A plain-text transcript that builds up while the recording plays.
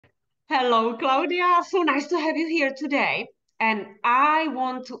Hello, Claudia. So nice to have you here today. And I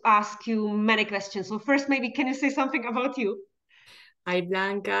want to ask you many questions. So first, maybe can you say something about you? Hi,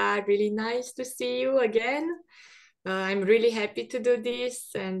 Blanca. Really nice to see you again. I'm really happy to do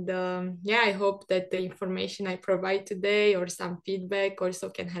this. And yeah, I hope that the information I provide today or some feedback also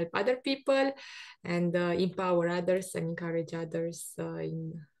can help other people and empower others and encourage others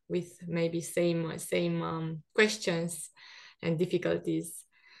with maybe same questions and difficulties.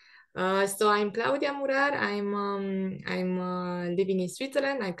 So I'm Claudia Murar. I'm living in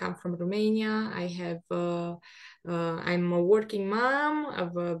Switzerland. I come from Romania. I'm a working mom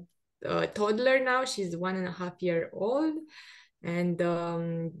of a toddler now. She's 1.5 years old. And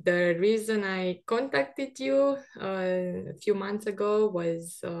the reason I contacted you a few months ago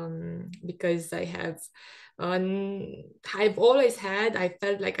was because I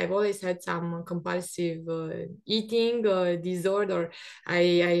felt like I've always had some compulsive eating disorder.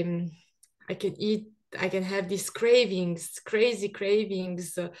 I I'm I can eat. I can have these cravings, crazy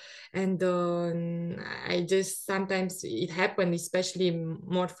cravings, and I just sometimes it happened, especially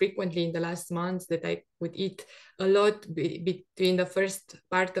more frequently in the last months, that I would eat a lot between the first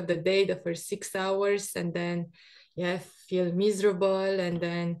part of the day, the first 6 hours, and then yeah, feel miserable, and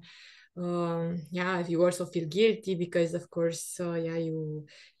then yeah, you also feel guilty because of course yeah, you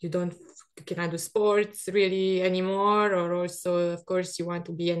don't you cannot do sports really anymore, or also of course you want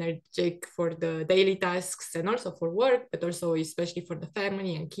to be energetic for the daily tasks and also for work, but also especially for the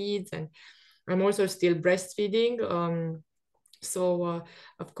family and kids. And I'm also still breastfeeding. So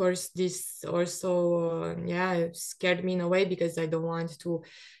of course this also yeah, scared me in a way because I don't want to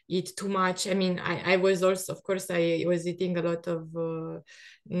eat too much. I mean, I was also, of course, I was eating a lot of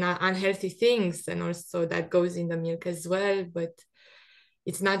not unhealthy things, and also that goes in the milk as well. But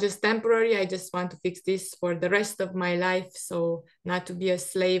it's not just temporary. I just want to fix this for the rest of my life, so not to be a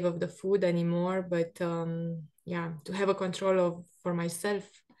slave of the food anymore, but yeah, to have a control of for myself.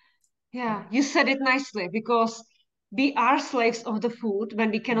 Yeah, you said it nicely because we are slaves of the food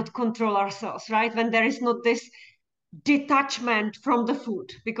when we cannot control ourselves, right? When there is not this detachment from the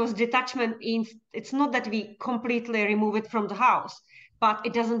food, because detachment means it's not that we completely remove it from the house, but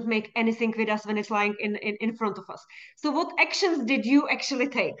it doesn't make anything with us when it's lying in front of us. So, what actions did you actually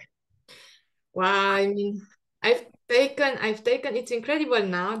take? Wow, I mean, I've taken, it's incredible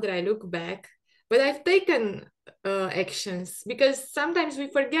now that I look back, but I've taken actions because sometimes we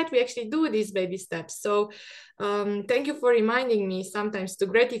forget we actually do these baby steps. So thank you for reminding me sometimes to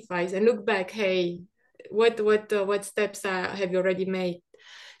gratify and look back. Hey, what steps have you already made?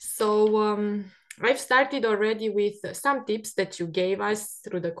 So I've started already with some tips that you gave us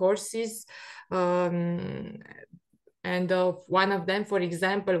through the courses. Um, and one of them, for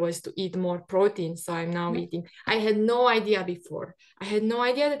example, was to eat more protein. So I'm now eating. I had no idea before. I had no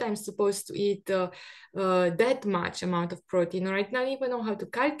idea that I'm supposed to eat that much amount of protein, or I don't even know how to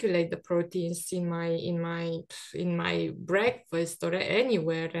calculate the proteins in my breakfast or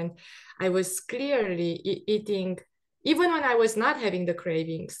anywhere. And I was clearly eating. Even when I was not having the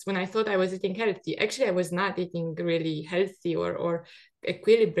cravings, when I thought I was eating healthy, actually I was not eating really healthy or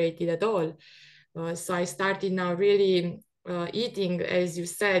equilibrated at all. So I started now really eating, as you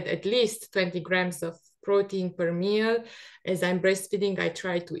said, at least 20 grams of protein per meal. As I'm breastfeeding, I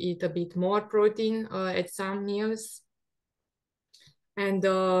try to eat a bit more protein at some meals. And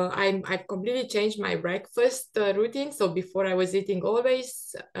I've completely changed my breakfast routine. So before I was eating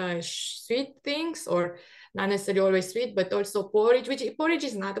always sweet things, or not necessarily always sweet, but also porridge, which porridge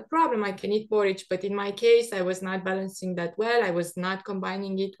is not a problem. I can eat porridge, but in my case, I was not balancing that well. I was not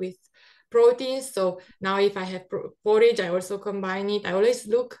combining it with proteins. So now if I have porridge, I also combine it. I always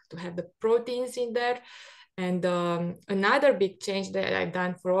look to have the proteins in there. And another big change that I've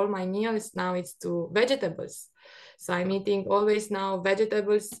done for all my meals now is to vegetables. So I'm eating always now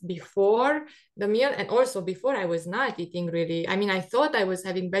vegetables before the meal, and also before I was not eating really. I mean, I thought I was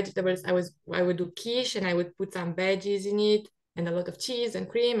having vegetables. I would do quiche and I would put some veggies in it and a lot of cheese and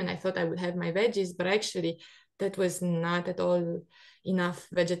cream, and I thought I would have my veggies, but actually that was not at all enough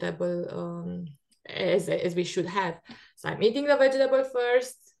vegetable as we should have. So I'm eating the vegetable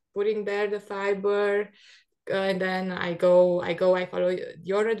first, putting there the fiber, and then I follow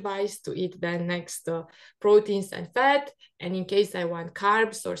your advice to eat then next proteins and fat. And in case I want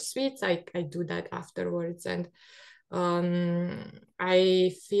carbs or sweets, I do that afterwards. And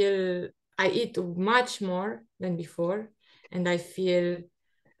I feel I eat much more than before. And I feel,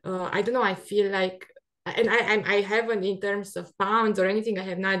 I don't know, I feel like, and I haven't in terms of pounds or anything, I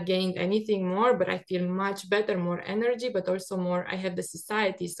have not gained anything more, but I feel much better, more energy, but also more, I have the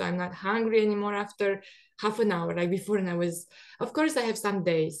satiety. So I'm not hungry anymore after half an hour like before, and I was, of course I have some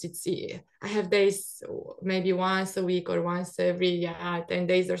days, I have days maybe once a week or once every 10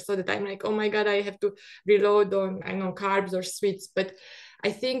 days or so that I'm like, oh my god, I have to reload on, I know, carbs or sweets. But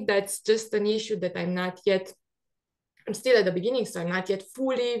I think that's just an issue that I'm still at the beginning, so I'm not yet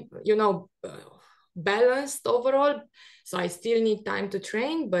fully, balanced overall. So I still need time to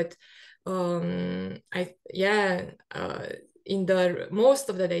train, but I yeah, in the most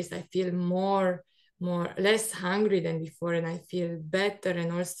of the days I feel less hungry than before, and I feel better.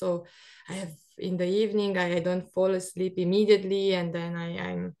 And also I have in the evening I don't fall asleep immediately, and then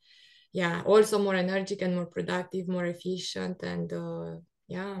I'm also more energetic and more productive, more efficient, and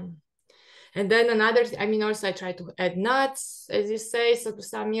yeah. And then I mean, also I try to add nuts, as you say, so to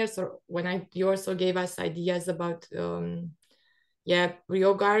some years, or you also gave us ideas about,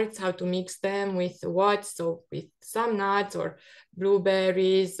 yogurts, how to mix them with what, so with some nuts or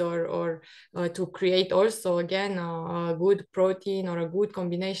blueberries, or to create also, again, a good protein or a good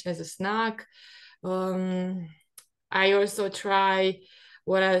combination as a snack. I also try,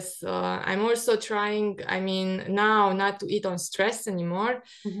 what else? I'm also trying, I mean, now not to eat on stress anymore,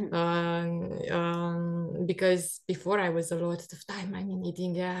 because before I was a lot of time, I mean,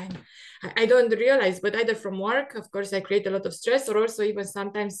 eating, I don't realize, but either from work, of course, I create a lot of stress, or also even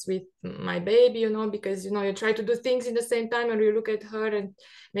sometimes with my baby, because, you try to do things in the same time, and you look at her and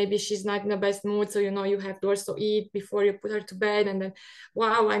maybe she's not in the best mood. So, you have to also eat before you put her to bed. And then,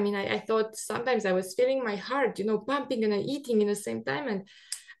 wow, I mean, I thought sometimes I was feeling my heart, pumping and eating in the same time. And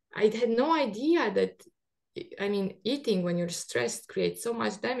I had no idea that, I mean, eating when you're stressed creates so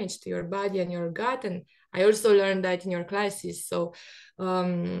much damage to your body and your gut. And I also learned that in your classes. So,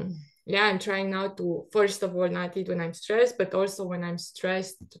 I'm trying now to, first of all, not eat when I'm stressed, but also when I'm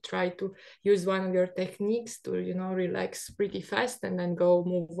stressed, to try to use one of your techniques to, relax pretty fast and then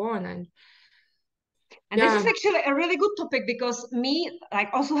move on. And this is actually a really good topic, because I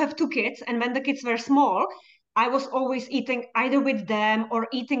also have 2 kids, and when the kids were small, I was always eating either with them or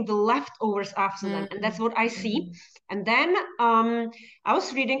eating the leftovers after them. And that's what I see. And then I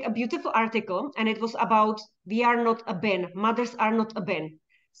was reading a beautiful article, and it was about, we are not a bin, mothers are not a bin.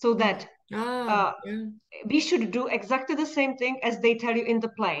 So that we should do exactly the same thing as they tell you in the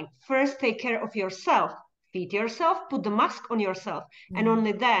plane. First, take care of yourself, feed yourself, put the mask on yourself, and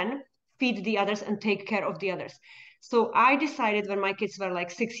only then feed the others and take care of the others. So I decided when my kids were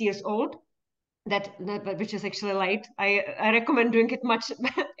like 6 years old, which is actually late, I recommend doing it much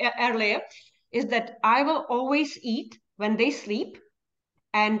earlier, is that I will always eat when they sleep,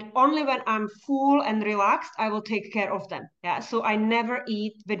 and only when I'm full and relaxed, I will take care of them. Yeah. So I never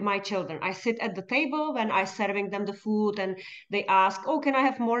eat with my children. I sit at the table when I'm serving them the food, and they ask, oh, can I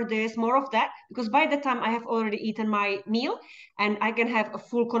have more of this, more of that? Because by the time I have already eaten my meal, and I can have a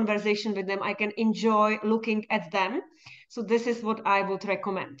full conversation with them, I can enjoy looking at them. So this is what I would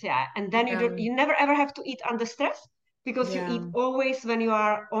recommend. Yeah. And then you never ever have to eat under stress, because you eat always when you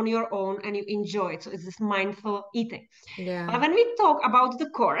are on your own and you enjoy it. So it's this mindful eating. But when we talk about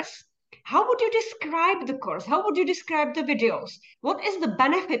the course, how would you describe the course? How would you describe the videos? What is the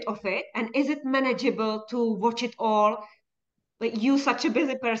benefit of it? And is it manageable to watch it all? Like, you, such a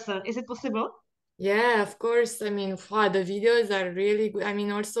busy person, is it possible? Yeah, of course. I mean, wow, the videos are really good. I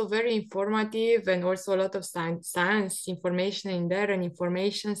mean, also very informative, and also a lot of science information in there, and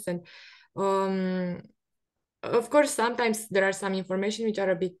informations. And of course, sometimes there are some information which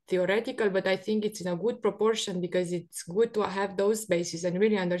are a bit theoretical, but I think it's in a good proportion, because it's good to have those bases and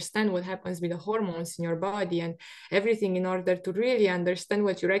really understand what happens with the hormones in your body and everything, in order to really understand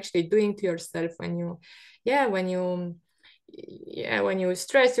what you're actually doing to yourself when you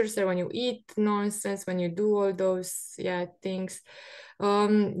stress yourself, when you eat nonsense, when you do all those things.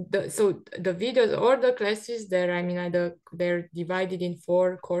 So the videos or the classes there, I mean, they're divided in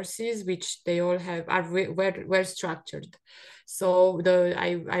 4 courses, which they all are well structured. So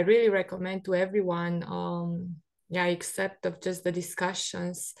I really recommend to everyone, except of just the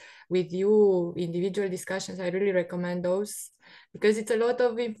discussions with you, individual discussions, I really recommend those, because it's a lot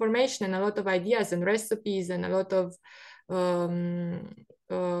of information and a lot of ideas and recipes and a lot of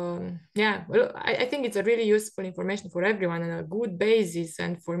well, I think it's a really useful information for everyone and a good basis.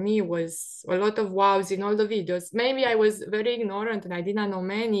 And for me, was a lot of wows in all the videos. Maybe I was very ignorant and I did not know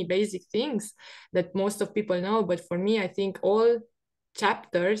many basic things that most of people know, but for me, I think all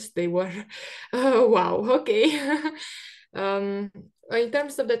chapters, they were wow, okay. In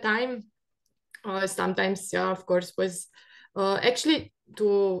terms of the time, sometimes, of course, was actually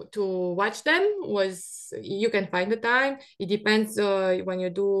to watch them, was, you can find the time. It depends when you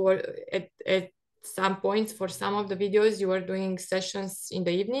do some points for some of the videos you were doing sessions in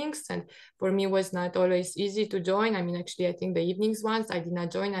the evenings, and for me was not always easy to join. I mean, actually, I think the evenings ones I did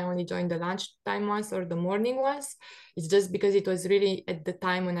not join. I only joined the lunchtime ones or the morning ones. It's just because it was really at the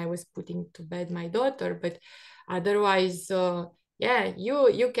time when I was putting to bed my daughter. But otherwise, yeah,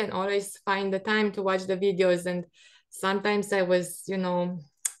 you can always find the time to watch the videos. And sometimes I was, you know,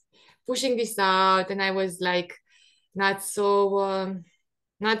 pushing this out, and I was like not so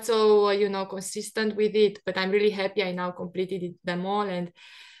you know, consistent with it, but I'm really happy I now completed them all. And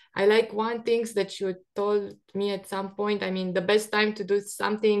I like one things that you told me at some point. I mean, the best time to do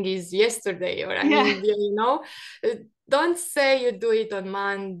something is yesterday, or I Yeah. mean, you know, don't say you do it on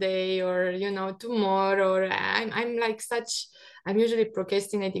Monday or, you know, tomorrow. Or I'm like such, I'm usually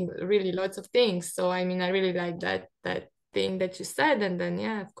procrastinating really lots of things. So I mean, I really like that thing that you said. And then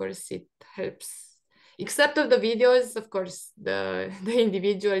yeah, of course it helps. Except of the videos, of course, the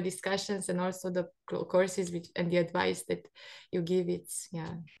individual discussions and also the courses which, and the advice that you give, it's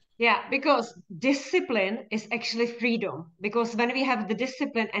yeah. Yeah, because discipline is actually freedom. Because when we have the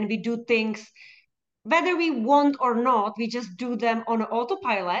discipline and we do things, whether we want or not, we just do them on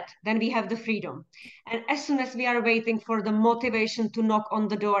autopilot, then we have the freedom. And as soon as we are waiting for the motivation to knock on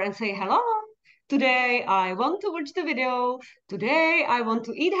the door and say, hello, today I want to watch the video, today I want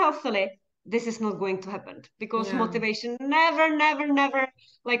to eat healthily, this is not going to happen because Yeah, motivation never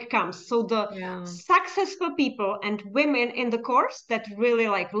like comes. So the yeah. successful people and women in the course that really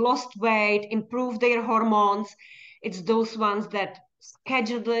like lost weight, improved their hormones, it's those ones that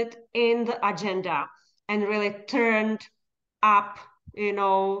scheduled it in the agenda and really turned up, you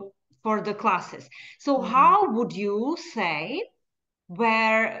know, for the classes. So Mm. how would you say,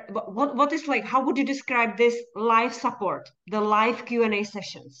 where what is like, how would you describe this live support, the live Q&A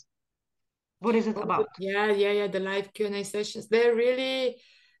sessions? What is it Oh, about? yeah. The live Q&A sessions, they're really,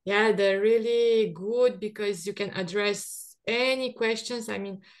 yeah, they're really good because you can address any questions. I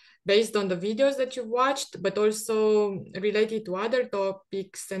mean, based on the videos that you've watched, but also related to other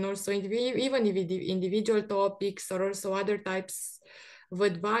topics, and also even individual topics, or also other types of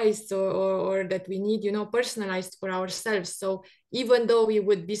advice, or that we need, you know, personalized for ourselves. So even though we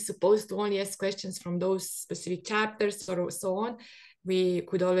would be supposed to only ask questions from those specific chapters or so on, we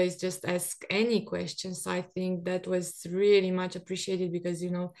could always just ask any question. So I think that was really much appreciated because,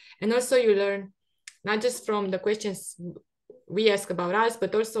 you know, and also you learn not just from the questions we ask about us,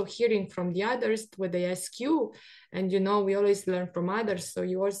 but also hearing from the others what they ask you. And, you know, we always learn from others. So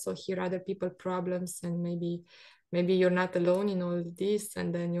you also hear other people's problems, and maybe you're not alone in all this.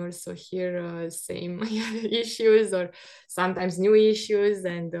 And then you also hear same issues, or sometimes new issues,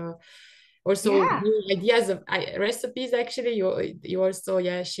 and also Yeah, new ideas of recipes. Actually, you also,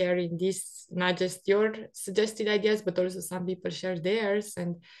 yeah, sharing this, not just your suggested ideas, but also some people share theirs.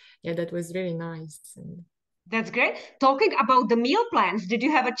 And yeah, that was really nice. And that's great. Talking about the meal plans, did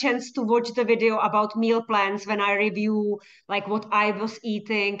you have a chance to watch the video about meal plans when I review like what I was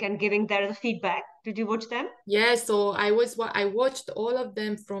eating and giving their feedback? Did you watch them? yeah, so I watched all of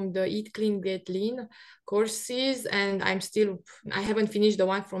them from the Eat Clean Get Lean courses, and I haven't finished the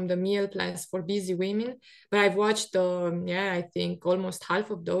one from the meal plans for busy women, but I've watched yeah, I think almost half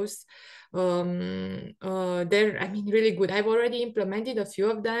of those. They're, I mean, really good. I've already implemented a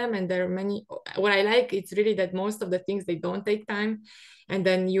few of them, and there are many. What I like, it's really that most of the things, they don't take time, and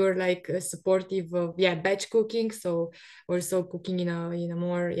then you're like supportive of, yeah, batch cooking. So also cooking in a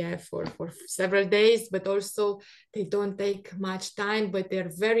more, yeah, for several days, but also they don't take much time, but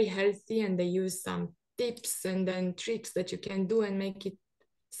they're very healthy, and they use some tips and then tricks that you can do and make it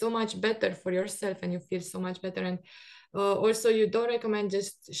so much better for yourself, and you feel so much better. And also you don't recommend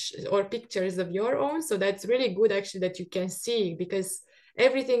just or pictures of your own, so that's really good actually, that you can see, because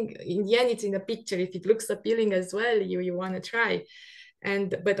everything in the end, it's in the picture. If it looks appealing as well, you want to try.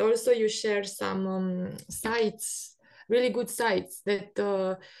 And but also you share some sites, really good sites, that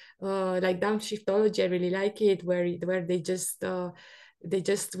like Downshiftology, I really like it, where they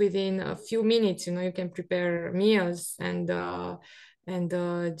just within a few minutes, you know, you can prepare meals, and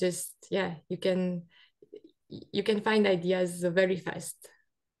just, yeah, you can find ideas very fast.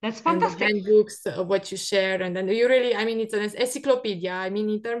 That's And the fantastic. handbooks of what you share, and then you really, I mean, it's an encyclopedia. I mean,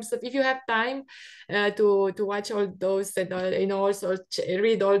 in terms of, if you have time to watch all those, and you know, also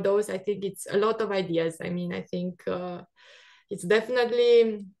read all those, I think it's a lot of ideas. I mean, I think it's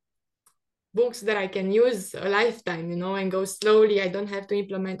definitely books that I can use a lifetime, you know, and go slowly. I don't have to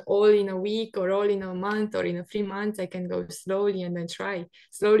implement all in a week or all in a month or in a 3 months. I can go slowly and then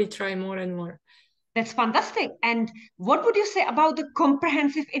slowly try more and more. That's fantastic. And what would you say about the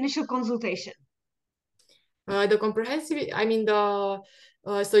comprehensive initial consultation? The comprehensive, I mean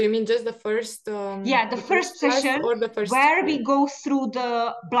so you mean just Yeah, the the first first class session or the first where we two? go through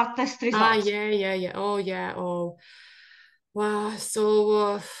the blood test results. Yeah. Oh, yeah. Oh, wow.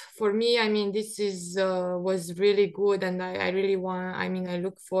 So for me, I mean, this is was really good, and I really want. I mean, I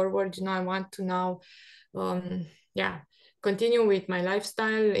look forward. You know, I want to now, um, yeah, continue with my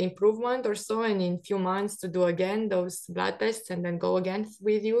lifestyle improvement or so, and in few months to do again those blood tests, and then go again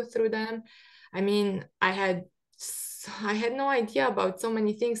with you through them. I mean, I had no idea about so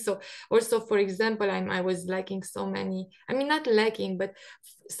many things. So also, for example, I was lacking so many. I mean, not lacking, but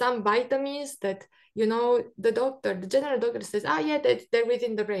some vitamins that, you know, the general doctor says, ah, yeah, they're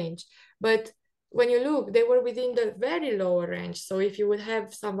within the range. But when you look, they were within the very lower range. So if you would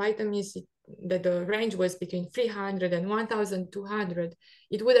have some vitamins that the range was between 300 and 1,200,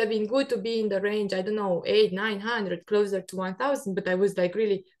 it would have been good to be in the range, I don't know, 8, 900, closer to 1,000, but I was like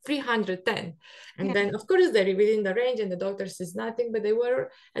really 310. And Yeah. then, of course, they're within the range and the doctor says nothing, but they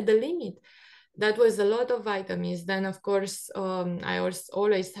were at the limit. That was a lot of vitamins. Then, of course, I also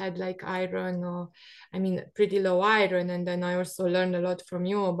always had like iron, I mean, pretty low iron. And then I also learned a lot from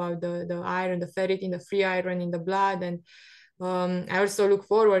you about the iron, the ferritin, the free iron in the blood. And I also look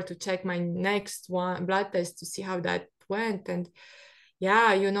forward to check my next one blood test to see how that went. And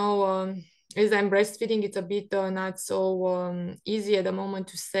yeah, you know, as I'm breastfeeding, it's a bit not so easy at the moment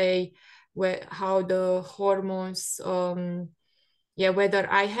to say how the hormones, yeah, whether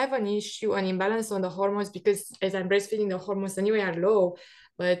I have an issue, an imbalance on the hormones, because as I'm breastfeeding, the hormones anyway are low.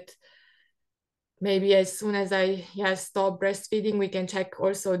 But maybe as soon as I stop breastfeeding, we can check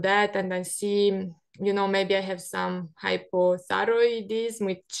also that and then see, you know, maybe I have some hypothyroidism,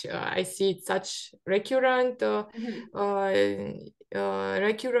 which I see it's such recurrent Mhm.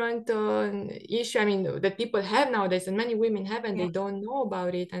 recurrent issue. I mean, that people have nowadays, and many women have, and Yeah. they don't know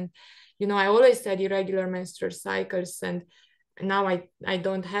about it. And you know, I always said irregular menstrual cycles, and now I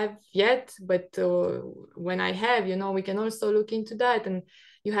don't have yet, but when I have, you know, we can also look into that. And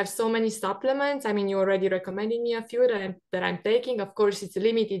you have so many supplements. I mean, you already recommended me a few that I'm taking. Of course, it's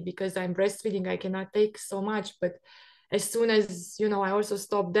limited because I'm breastfeeding. I cannot take so much. But as soon as, you know, I also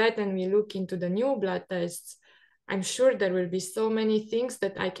stop that and we look into the new blood tests, I'm sure there will be so many things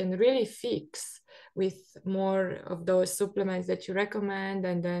that I can really fix with more of those supplements that you recommend.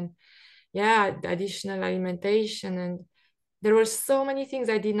 And then, yeah, the additional alimentation. And there were so many things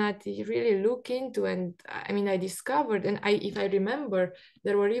I did not really look into. And I mean, I discovered, and if I remember,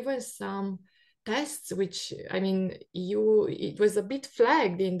 there were even some tests which, I mean, it was a bit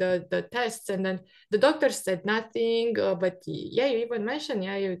flagged in the tests, and then the doctor said nothing, but yeah, you even mentioned,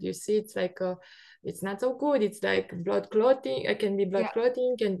 yeah, you see it's like it's not so good. It's like blood clotting. It can be blood Yeah.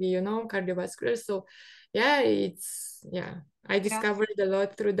 clotting, can be, you know, cardiovascular. So yeah, I Yeah. discovered a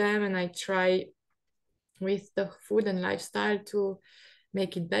lot through them, and I try with the food and lifestyle to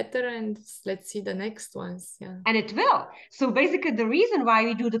make it better. And let's see the next ones. Yeah. And it will. So basically, the reason why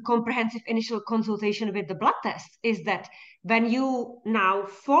we do the comprehensive initial consultation with the blood test is that when you now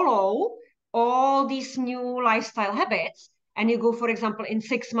follow all these new lifestyle habits, and you go, for example, in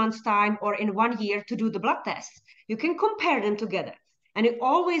 6 months' time or in 1 year to do the blood test, you can compare them together. And you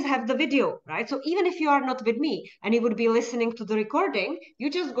always have the video, right? So even if you are not with me and you would be listening to the recording, you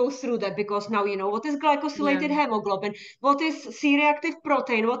just go through that because now you know what is Yeah. glycosylated hemoglobin, what is C-reactive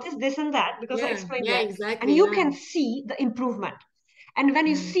protein, what is this and that, because I Yeah. explained Yeah. that. And Exactly. you Yeah. can see the improvement. And when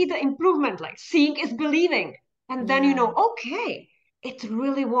you Mm. see the improvement, like seeing is believing, and then you Yeah. know, okay, it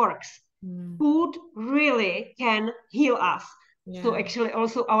really works. Mm. Food really can heal us. So Yeah. actually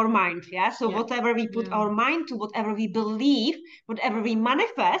also our mind, yeah. So Yeah. whatever we put Yeah. our mind to, whatever we believe, whatever we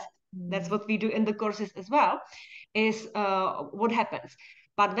manifest, that's Mm. what we do in the courses as well, is what happens.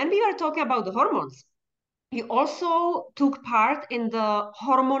 But when we were talking about the hormones, you also took part in the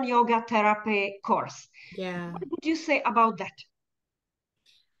hormone yoga therapy course. Yeah. What would you say about that?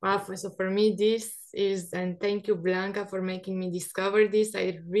 Wow, so for me, this is, and thank you, Blanca, for making me discover this.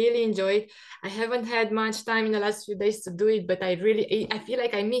 I really enjoy it. I haven't had much time in the last few days to do it, but I feel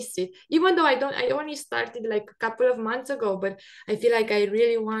like I missed it. Even though I only started like a couple of months ago, but I feel like I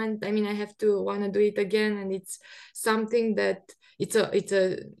really I mean, I have to want to do it again. And it's something that it's a,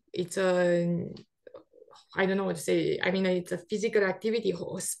 I don't know what to say. I mean, it's a physical activity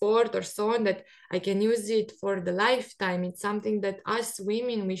or sport or so on that I can use it for the lifetime. It's something that us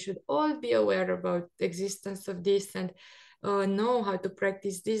women, we should all be aware about the existence of this and know how to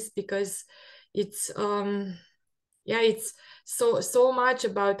practice this because it's yeah, it's so much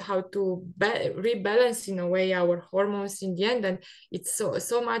about how to rebalance in a way our hormones in the end. And it's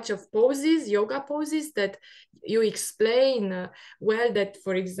so much of poses, yoga poses, that you explain well, that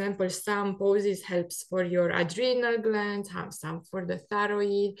for example some poses helps for your adrenal glands, have some for the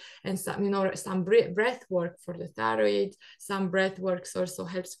thyroid, and some, you know, some breath work for the thyroid, some breath works also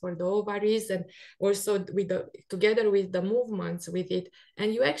helps for the ovaries, and also with the together with the movements with it.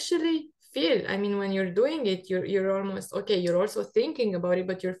 And you actually feel, I mean, when you're doing it, you're almost okay, you're also thinking about it,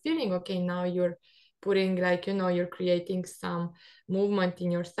 but you're feeling okay. Now you're putting, like, you know, you're creating some movement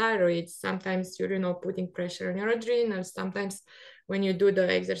in your thyroid. Sometimes you're, you know, putting pressure on your adrenals. Sometimes when you do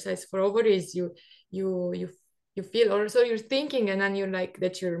the exercise for ovaries, you you you feel also, you're thinking, and then you're like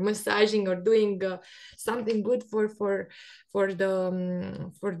that you're massaging or doing something good for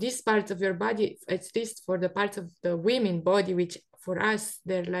the for these parts of your body, at least for the parts of the women body, which for us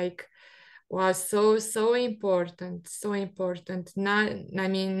they're like, wow, so important, so important. Not, I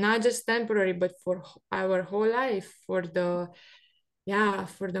mean, not just temporary, but for our whole life, for the, yeah,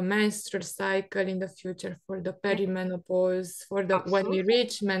 for the menstrual cycle in the future, for the Yeah, perimenopause, for the when we absolutely.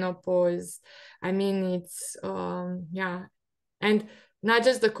 reach menopause. I mean, it's yeah, and not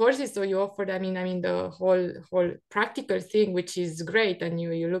just the courses so you offered. I mean the whole practical thing, which is great, and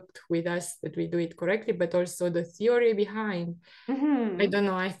you looked with us that we do it correctly, but also the theory behind. I Mm-hmm. don't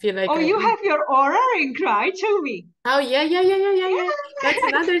know. I feel like Oh, you have your aura ring, right? Show me. Oh, yeah, yeah, yeah, yeah, yeah, Yeah, yeah. That's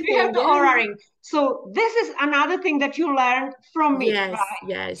another we have thing. the Yeah. aura ring. So this is another thing that you learned from me, Yes, right?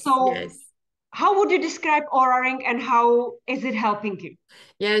 yes, So yes. how would you describe aura ring and how is it helping you?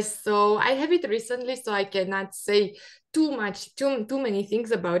 Yes, so I have it recently, so I cannot say too many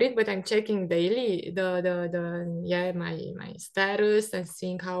things about it, but I'm checking daily the yeah, my status, and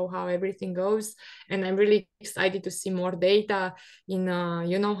seeing how everything goes. And I'm really excited to see more data in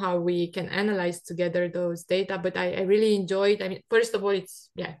you know, how we can analyze together those data. But I really enjoyed. I mean, first of all, it's,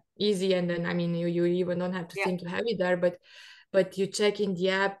 yeah, easy, and then I mean you even don't have to Yeah. think to have it there, but you check in the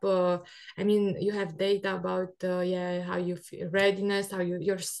app. I mean, you have data about yeah, how you feel, readiness, how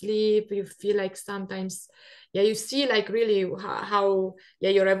your sleep. You feel like sometimes, yeah, you see like really how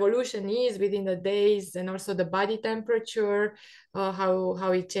yeah, your evolution is within the days, and also the body temperature,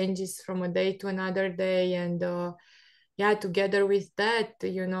 how it changes from a day to another day. And yeah, together with that,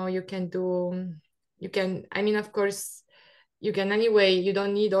 you know, you can do, you can, I mean, of course, you can anyway, you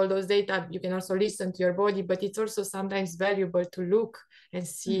don't need all those data, you can also listen to your body, but it's also sometimes valuable to look and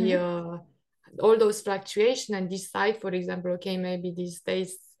see Mm-hmm. all those fluctuation, and decide, for example, okay, maybe these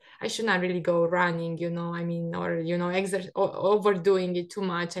days I should not really go running, you know, I mean, or, you know, overdoing it too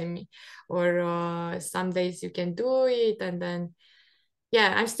much, I mean, or some days you can do it. And then,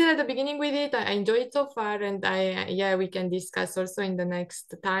 yeah, I'm still at the beginning with it. I enjoy it so far, and yeah, we can discuss also in the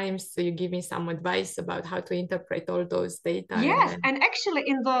next times. So you give me some advice about how to interpret all those data, and Yes, then, and actually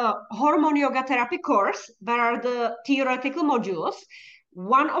in the hormone yoga therapy course, there are the theoretical modules.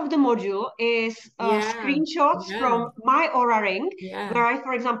 One of the module is yeah, screenshots yeah, from my aura ring, yeah, where I,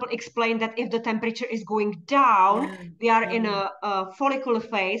 for example, explain that if the temperature is going down, yeah, we are in yeah, a follicular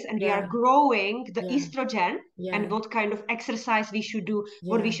phase and we are yeah, growing the yeah, estrogen and yeah, what kind of exercise we should do,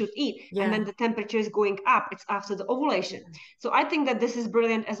 what we yeah, should eat. And yeah, then the temperature is going up. It's after the ovulation. yeah, So I think that this is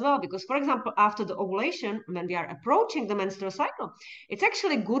brilliant as well because, for example, after the ovulation, when we are approaching the menstrual cycle, it's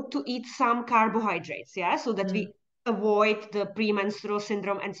actually good to eat some carbohydrates, yeah, so that mm, we avoid the premenstrual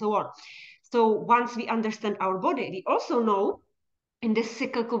syndrome and so on. So once we understand our body, we also know in this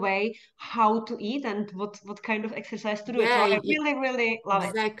cyclical way how to eat and what kind of exercise to do it. So yeah, I really, really love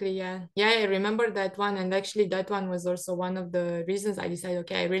it. exactly. Yeah, yeah, I remember that one, and actually that one was also one of the reasons I decided,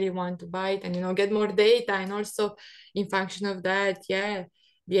 okay, I really want to buy it, and, you know, get more data, and also in function of that, yeah,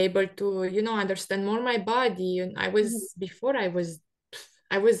 be able to, you know, understand more my body. And I Mhm. was before, I was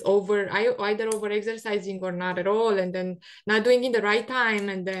I either over exercising or not at all, and then not doing it in the right time,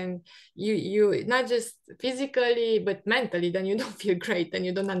 and then you not just physically but mentally, then you don't feel great, and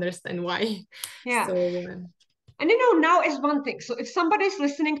you don't understand why. Yeah. So And now is one thing. So if somebody is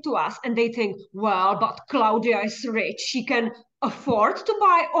listening to us and they think, well, but Claudia is rich, she can afford to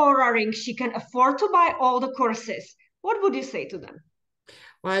buy Aura Ring, she can afford to buy all the courses. What would you say to them?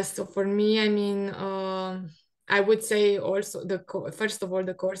 well, so for me, I mean, I would say also first of all,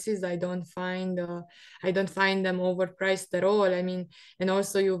 the courses I don't find them overpriced at all. I mean, and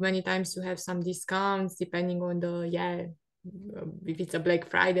also you many times you have some discounts depending on the, yeah, if it's a Black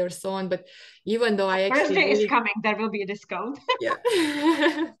Friday or so on. But even though I actually Thursday is really, coming, there will be a discount. yeah.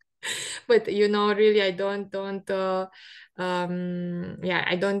 But, you know, really I don't yeah,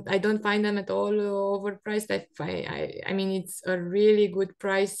 I don't find them at all overpriced. I mean, it's a really good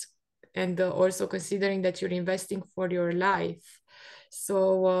price and also considering that you're investing for your life.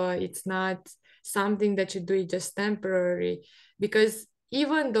 So it's not something that you do it just temporary, because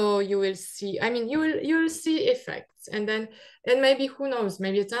even though you will see, I mean, you will see effects, and then maybe, who knows,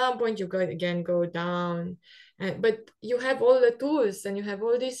 maybe at some point you go down, but you have all the tools and you have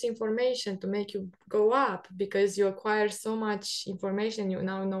all this information to make you go up, because you acquire so much information. You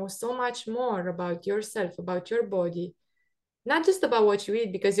now know so much more about yourself, about your body, not just about what you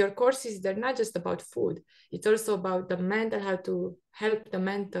eat, because your courses, they're not just about food. It's also about the mental, how to help the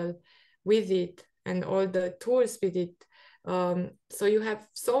mental with it, and all the tools with it. So you have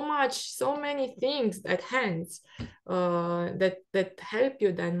so many things at hands that help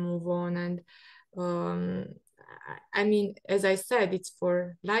you then move on. And um, I mean, as I said, it's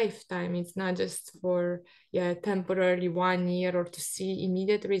for lifetime. It's not just for, yeah, temporarily 1 year or to see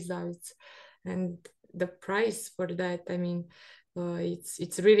immediate results. And the price for that, I mean,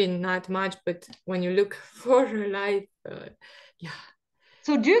 it's really not much, but when you look for a life, yeah.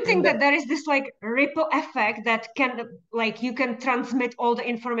 So do you think And that there is this like ripple effect that can, like, you can transmit all the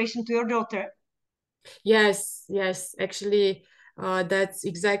information to your daughter? yes, actually, that's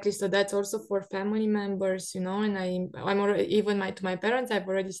exactly, so that's also for family members, and I'm already, even to my parents, I've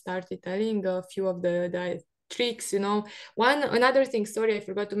already started telling a few of the tricks. Another thing, sorry, I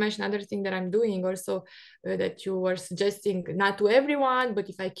forgot to mention, another thing that I'm doing also, that you were suggesting, not to everyone, but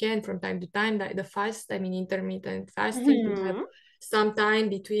if I can, from time to time, the fast, I mean, intermittent fasting, to have Mhm. some time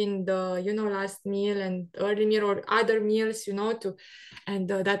between the last meal and early meal or other meals, and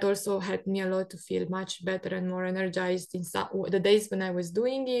that also helped me a lot to feel much better and more energized in the days when I was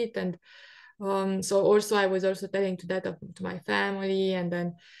doing it. And so also I was also telling to my family. And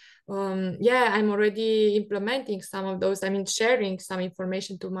then yeah, I'm already implementing some of those, I mean, sharing some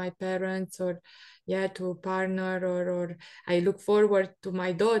information to my parents, or yeah, to a partner, or I look forward to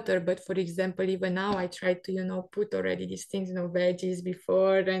my daughter. But for example, even now I try to put already these things, veggies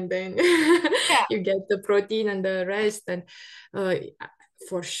before, and then Yeah. you get the protein and the rest. And uh,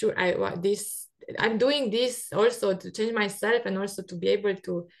 for sure, I'm doing this also to change myself, and also to be able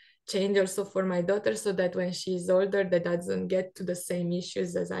to change also for my daughter, so that when she's older, that doesn't get to the same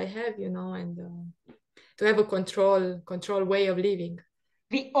issues as I have, and to have a control way of living.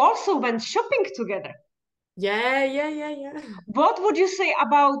 We also went shopping together. Yeah. What would you say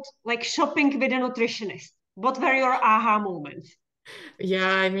about like shopping with a nutritionist? What were your aha moments? Yeah,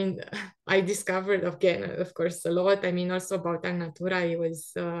 I mean, I discovered again, of course, a lot. I mean, also about Natura, I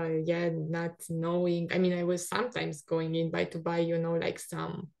was, yeah, not knowing. I mean, I was sometimes going in to buy, like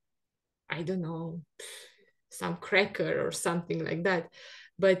some, I don't know, some cracker or something like that.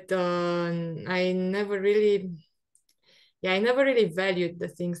 But I never really valued the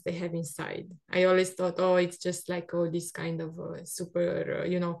things they have inside. I always thought, oh, it's just like all these kind of super,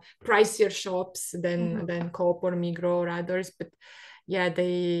 pricier shops than Mhm. Coop or Migros or others. But yeah,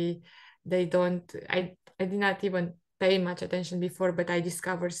 they don't. I did not even pay much attention before, but I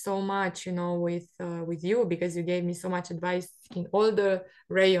discovered so much, with you, because you gave me so much advice in all the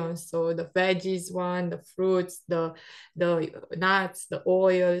rayons. So the veggies one, the fruits, the nuts, the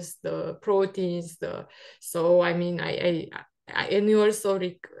oils, the proteins, so I mean, and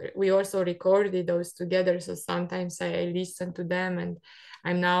we also recorded those together. So sometimes I listen to them, and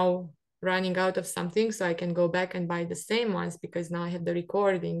I'm now running out of something, so I can go back and buy the same ones, because now I have the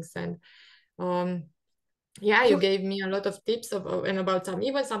recordings. And um, yeah, you So gave me a lot of tips and about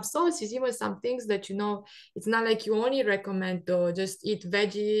even some sauces, even some things that it's not like you only recommend just eat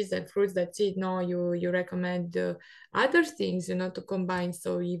veggies and fruits, that's it. No, you recommend other things, to combine.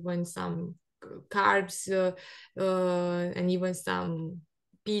 So even some carbs, and even some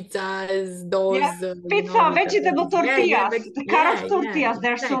pizzas, yeah, those pizza, with the vegetable veggies. Yeah, tortillas, the yeah, carrot yeah, tortillas,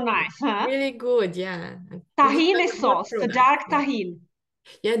 they're so exactly. nice, huh? Really good, yeah. And it's not Tahini a bought sauce, the product. dark Yeah, tahini.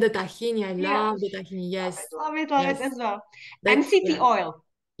 yeah, the tahini, I Yeah, love the tahini. love it, Yes, love it, love it yes. as well. That's, MCT yeah. oil.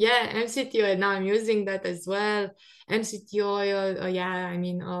 Yeah, MCT oil. Now I'm using that as well. MCT oil. Yeah, I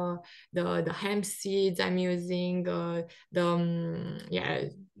mean, the hemp seeds I'm using. The yeah,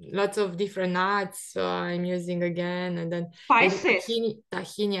 lots of different nuts. I'm using again, and then yeah, the Spices. tahini.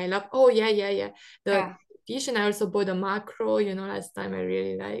 Tahini, I love. Oh yeah. The Yeah. fish, and I also bought a macro. Last time I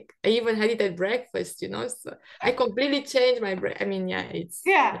really like. I even had it at breakfast. So I completely changed my I mean, yeah, it's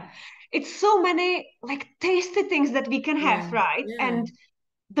Yeah. It's so many like tasty things that we can have, yeah, right? yeah, And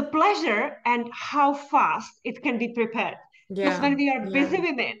the pleasure and how fast it can be prepared. Because yeah, when we are yeah. busy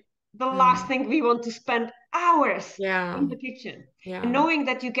women, the last Mm. thing we want to spend hours Yeah, in the kitchen. And yeah, knowing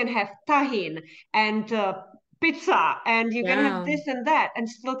that you can have tahin and pizza and you can have Yeah. this and that and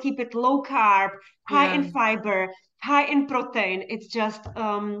still keep it low carb, high in Yeah. fiber, high in protein. It's just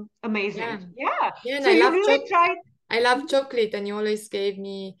Yeah. amazing. Yeah. Yeah, and So you really tried. I love chocolate, and you always gave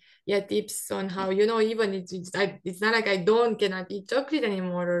me, yeah, tips on how, even it's not like I don't cannot eat chocolate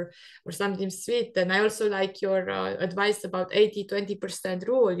anymore, or something sweet. And I also like your advice about 80-20%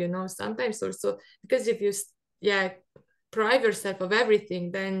 rule, sometimes also, because if yeah, deprive yourself of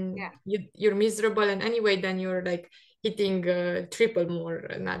everything, then Yeah. you're miserable, and anyway then you're like hitting triple more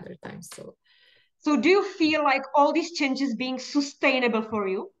another time. So do you feel like all these changes being sustainable for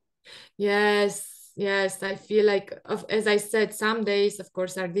you? Yes, yes. I feel like, as I said, some days, of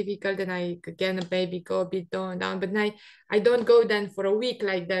course, are difficult, and I again maybe go a bit down. But I don't go then for a week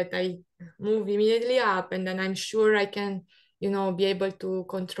like that. I move immediately up, and then I'm sure I can, be able to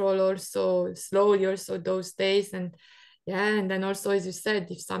control also slowly also those days. And yeah, and then also, as you said,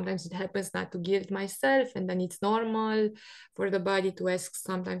 if sometimes it happens, not to guilt myself, and then it's normal for the body to ask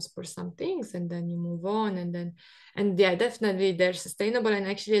sometimes for some things, and then you move on, and yeah, definitely they're sustainable. And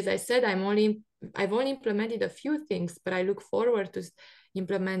actually, as I said, I've only implemented a few things, but I look forward to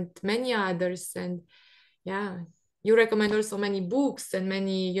implement many others. And yeah, you recommend also many books and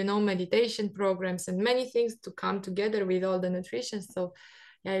many, meditation programs and many things to come together with all the nutrition. So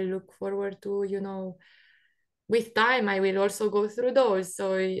yeah, I look forward to, with time, I will also go through those.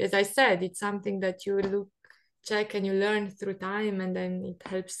 So as I said, it's something that you check and you learn through time, and then it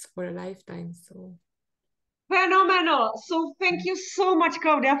helps for a lifetime. So Phenomenal. So thank you so much,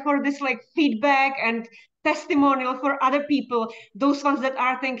 Claudia, for this like feedback and testimonial for other people, those ones that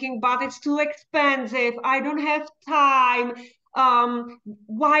are thinking, but it's too expensive. I don't have time.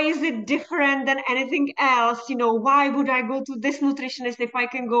 Why is it different than anything else? Why would I go to this nutritionist if I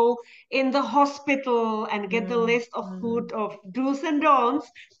can go in the hospital and get the mm, list of mm, food of do's and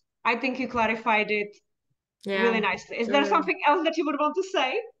don'ts? I think you clarified it really yeah, nicely. Is there sure. something else that you would want to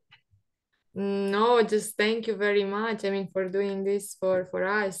say? No, just thank you very much. I mean, for doing this for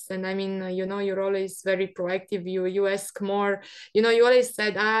us. And I mean, you're always very proactive. You ask more. You always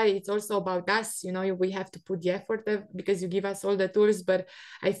said, it's also about us. We have to put the effort because you give us all the tools. But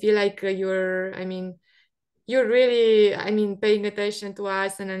I feel like I mean, you're really, I mean, paying attention to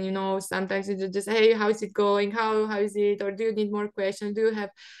us. And then, sometimes you just, hey, how is it going? How is it? Or do you need more questions? Do you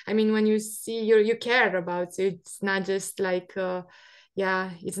have, I mean, when you see you care about it, it's not just like,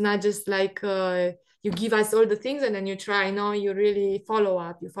 yeah, it's not just like you give us all the things and then you try. No, you really follow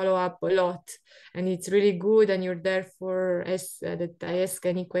up. You follow up a lot, and it's really good. And you're there for that I ask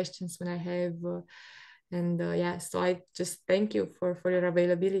any questions when I have. And yeah, so I just thank you for your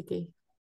availability.